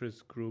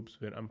interest groups,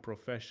 we're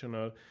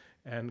unprofessional,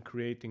 and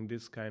creating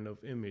this kind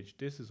of image.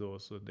 This is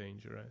also a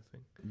danger, I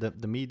think.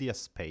 The media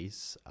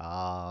space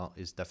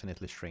is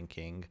definitely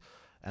shrinking.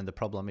 And the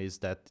problem is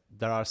that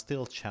there are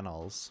still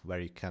channels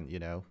where you can, you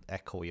know,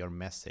 echo your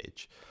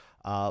message.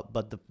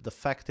 But the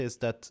fact is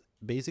that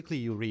basically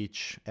you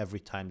reach every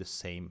time the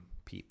same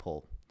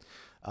people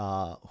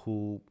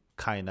who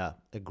kind of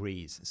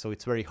agrees. So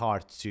it's very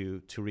hard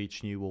to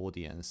reach new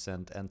audience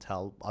and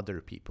tell other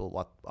people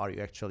what are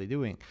you actually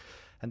doing.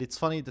 And it's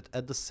funny that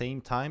at the same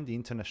time, the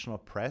international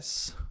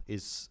press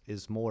is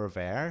more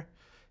aware.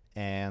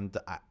 And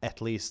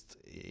at least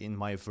in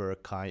my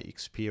work, I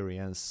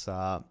experience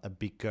a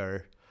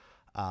bigger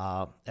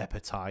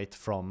appetite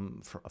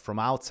from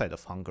outside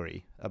of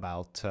Hungary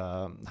about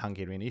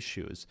Hungarian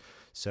issues.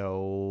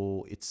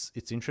 So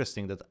it's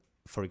interesting that,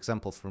 for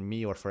example, for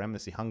me or for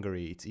Amnesty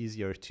Hungary, it's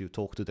easier to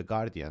talk to The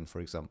Guardian, for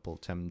example,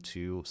 than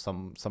to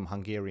some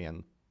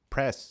Hungarian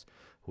press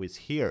who is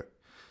here.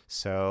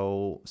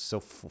 So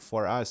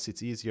for us,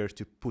 it's easier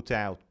to put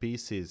out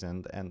pieces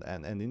and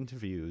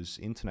interviews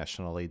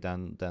internationally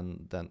than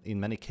in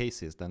many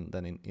cases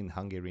than in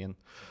Hungarian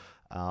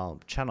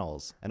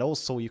channels. And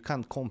also you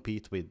can't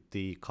compete with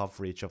the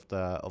coverage of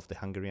the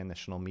Hungarian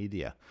national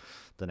media,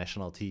 the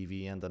national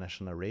TV and the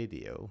national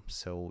radio.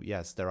 So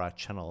yes, there are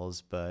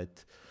channels,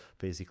 but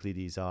basically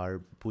these are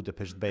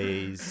Budapest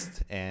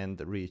based and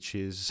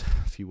reaches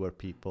fewer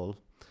people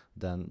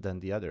than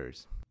the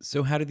others.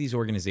 So how do these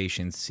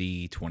organizations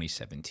see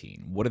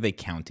 2017? What are they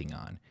counting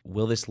on?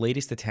 Will this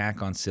latest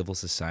attack on civil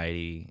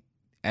society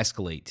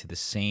escalate to the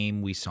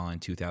same we saw in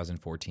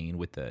 2014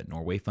 with the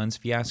Norway Funds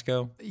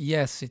fiasco?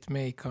 Yes, it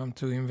may come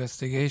to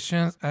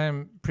investigations.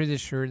 I'm pretty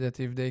sure that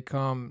if they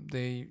come,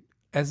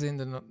 as in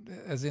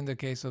the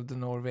case of the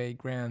Norway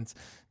grants,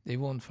 they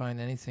won't find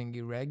anything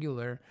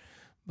irregular.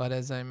 But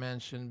as I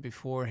mentioned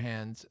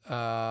beforehand,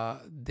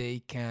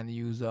 they can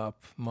use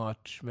up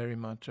very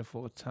much of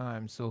our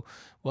time. So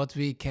what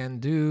we can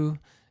do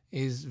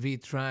is we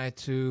try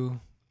to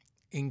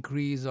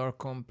increase our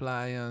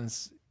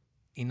compliance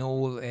in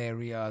all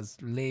areas,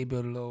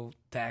 labor law,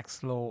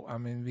 tax law. I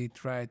mean, we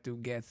try to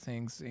get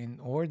things in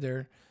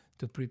order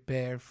to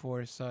prepare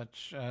for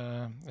such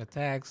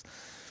attacks.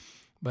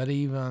 But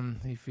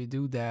even if we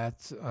do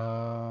that,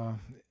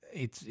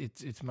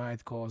 it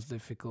might cause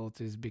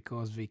difficulties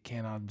because we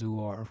cannot do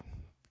our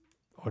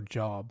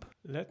job.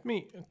 Let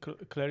me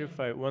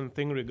clarify one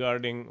thing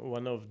regarding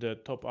one of the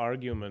top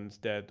arguments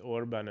that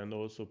Orban and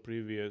also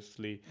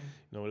previously,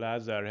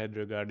 Lazar had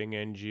regarding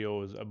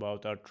NGOs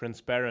about our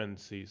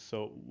transparency.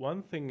 So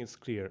one thing is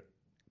clear.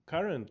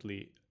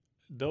 Currently,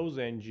 those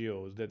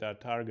NGOs that are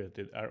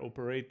targeted are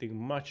operating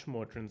much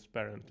more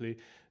transparently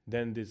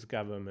than this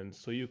government.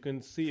 So you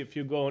can see if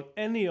you go on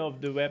any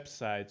of the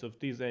websites of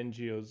these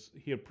NGOs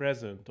here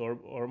present,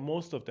 or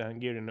most of the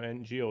Hungarian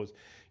NGOs,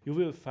 you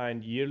will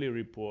find yearly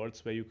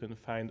reports where you can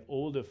find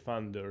all the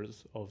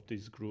funders of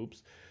these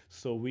groups.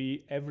 So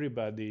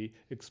everybody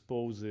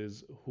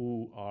exposes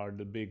who are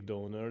the big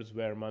donors,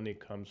 where money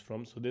comes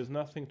from. So there's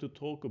nothing to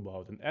talk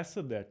about. And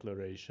asset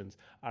declarations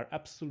are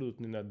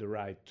absolutely not the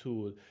right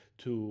tool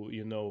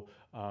to,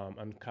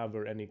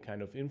 uncover any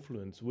kind of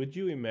influence. Would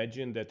you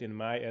imagine that in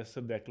my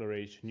asset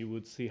declaration you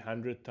would see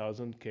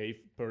 100,000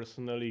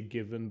 personally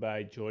given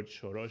by George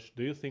Soros?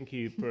 Do you think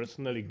he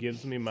personally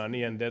gives me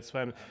money and that's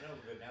why I'm... I know,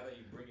 but now that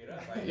you bring it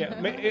up,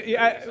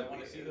 I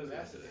want to see those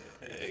assets.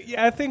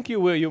 Yeah, I think you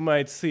will. You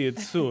might see it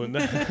soon.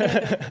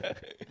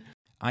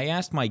 I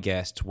asked my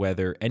guests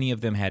whether any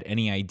of them had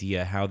any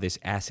idea how this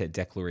asset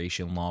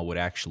declaration law would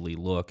actually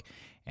look,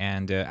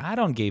 and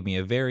Adon gave me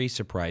a very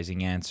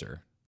surprising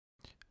answer.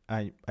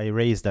 I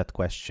raised that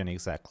question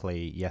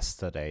exactly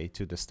yesterday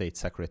to the State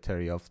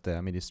Secretary of the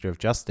Ministry of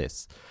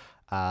Justice,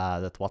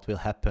 that what will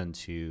happen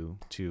to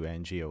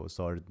NGOs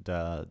or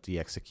the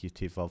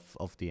executive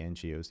of the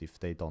NGOs if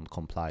they don't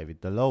comply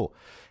with the law.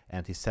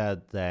 And he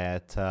said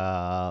that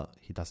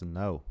he doesn't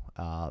know.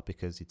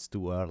 because it's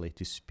too early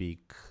to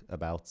speak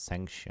about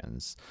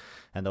sanctions.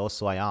 And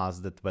also I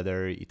asked that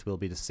whether it will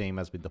be the same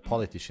as with the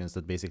politicians,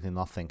 that basically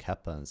nothing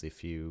happens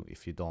if you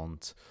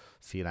don't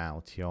fill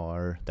out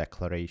your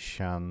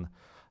declaration.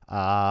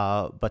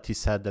 But he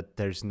said that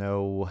there's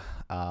no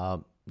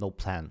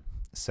plan.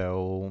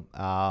 So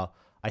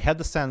I had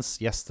the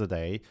sense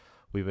yesterday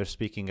we were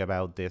speaking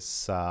about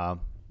this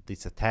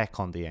attack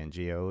on the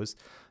NGOs,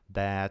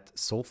 that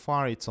so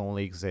far it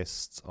only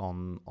exists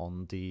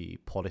on the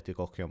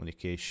political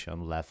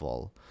communication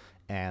level,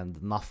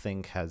 and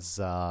nothing has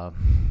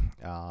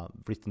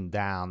written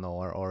down,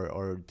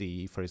 or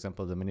for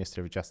example, the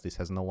Ministry of Justice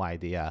has no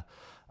idea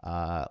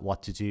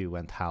what to do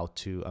and how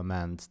to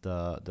amend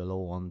the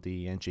law on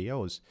the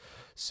NGOs.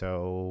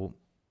 So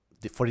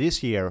for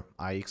this year,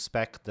 I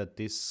expect that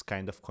this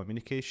kind of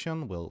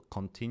communication will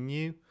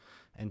continue.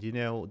 And you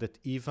know that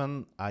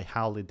even I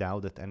highly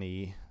doubt that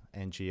any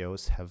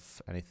NGOs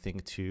have anything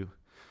to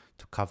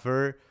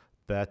cover,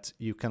 but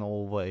you can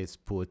always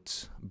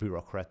put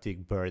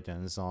bureaucratic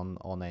burdens on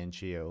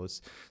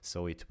NGOs,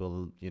 so it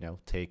will,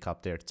 take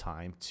up their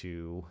time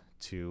to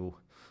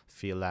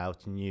fill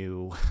out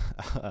new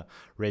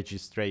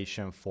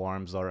registration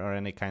forms or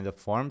any kind of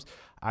forms.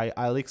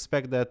 I'll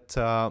expect that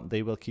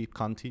they will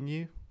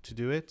continue to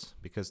do it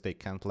because they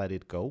can't let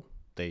it go.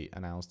 They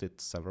announced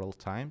it several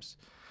times.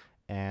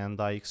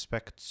 And I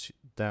expect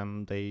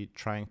they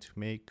trying to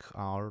make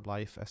our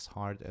life as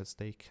hard as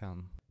they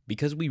can.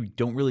 Because we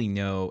don't really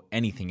know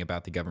anything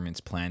about the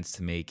government's plans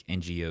to make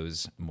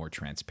NGOs more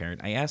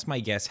transparent, I asked my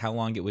guests how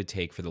long it would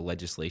take for the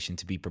legislation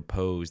to be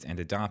proposed and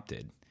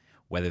adopted,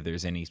 whether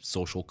there's any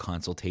social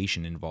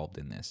consultation involved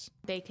in this.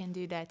 They can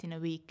do that in a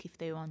week if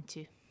they want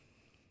to.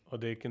 Or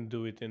they can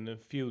do it in a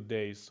few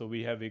days. So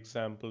we have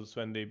examples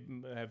when they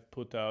have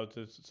put out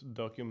a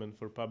document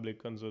for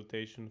public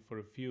consultation for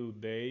a few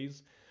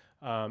days.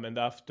 And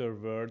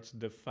afterwards,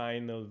 the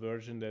final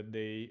version that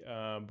they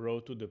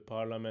brought to the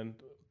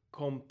parliament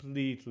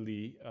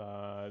completely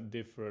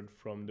differed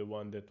from the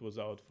one that was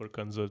out for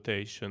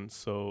consultation.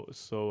 So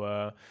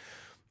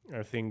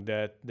I think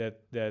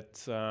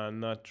that's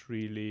not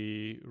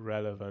really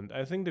relevant.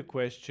 I think the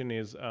question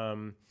is.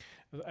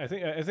 I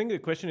think the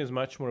question is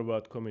much more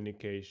about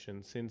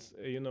communication, since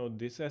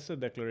this asset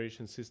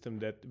declaration system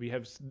that we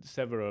have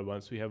several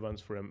ones. We have ones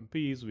for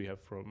MPs, we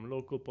have from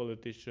local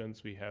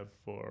politicians, we have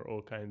for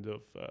all kinds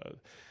of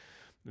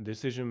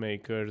decision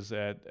makers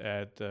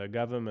at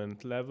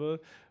government level.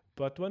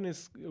 But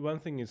one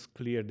thing is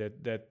clear,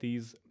 that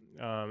these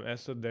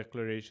asset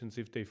declarations,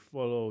 if they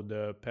follow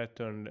the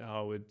pattern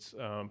how it's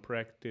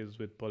practiced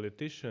with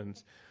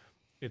politicians,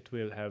 it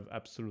will have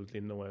absolutely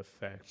no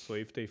effect. So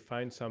if they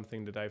find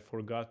something that I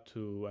forgot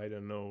to,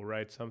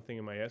 write something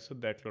in my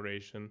asset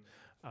declaration,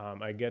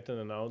 I get an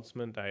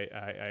announcement,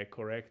 I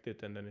correct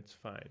it, and then it's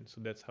fine. So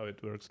that's how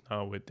it works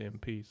now with the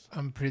MPs.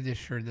 I'm pretty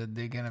sure that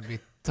they're gonna be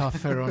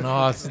tougher on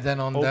us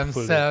than on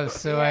themselves.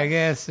 So I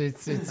guess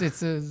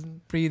it's a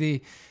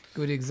pretty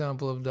good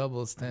example of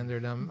double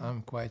standard.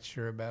 I'm quite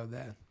sure about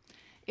that.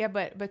 Yeah,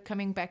 but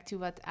coming back to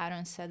what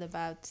Aaron said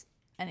about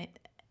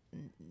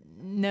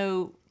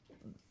no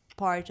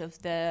part of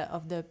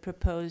the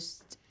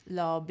proposed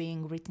law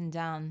being written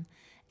down,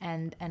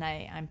 and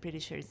I'm pretty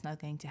sure it's not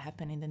going to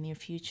happen in the near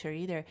future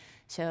either.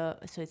 So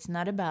it's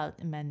not about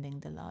amending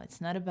the law. It's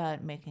not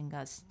about making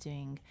us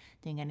doing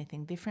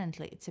anything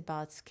differently. It's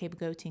about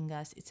scapegoating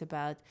us. It's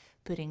about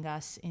putting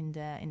us in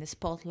the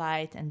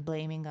spotlight and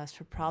blaming us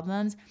for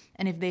problems.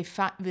 And if they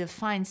will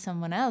find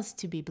someone else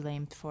to be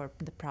blamed for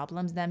the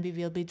problems, then we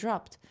will be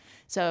dropped.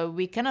 So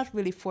we cannot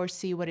really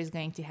foresee what is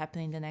going to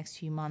happen in the next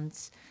few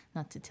months,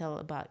 not to tell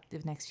about the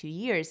next few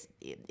years.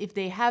 If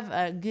they have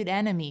a good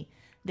enemy,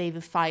 they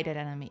will fight that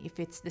enemy. If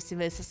it's the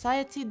civil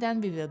society,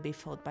 then we will be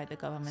fought by the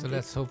government. So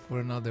let's hope for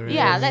another enemy.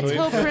 Yeah, let's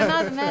hope for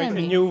another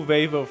enemy. A new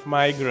wave of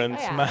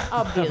migrants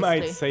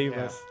might save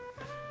us.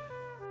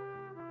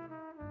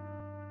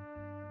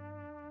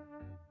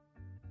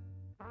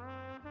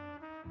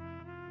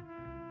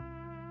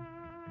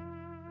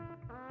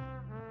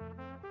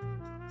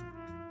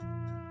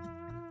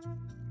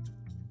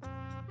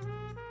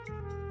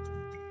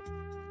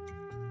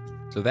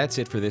 So that's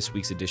it for this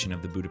week's edition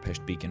of the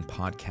Budapest Beacon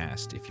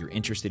podcast. If you're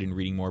interested in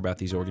reading more about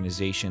these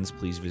organizations,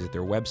 please visit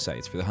their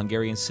websites. For the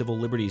Hungarian Civil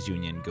Liberties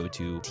Union, go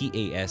to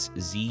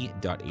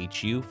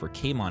tasz.hu. For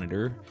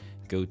K-Monitor,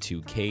 go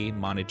to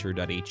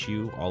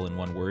kmonitor.hu, all in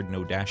one word,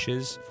 no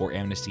dashes. For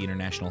Amnesty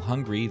International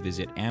Hungary,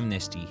 visit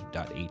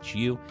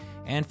amnesty.hu.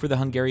 And for the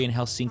Hungarian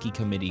Helsinki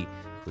Committee,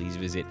 please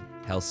visit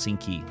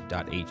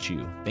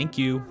helsinki.hu. Thank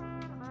you.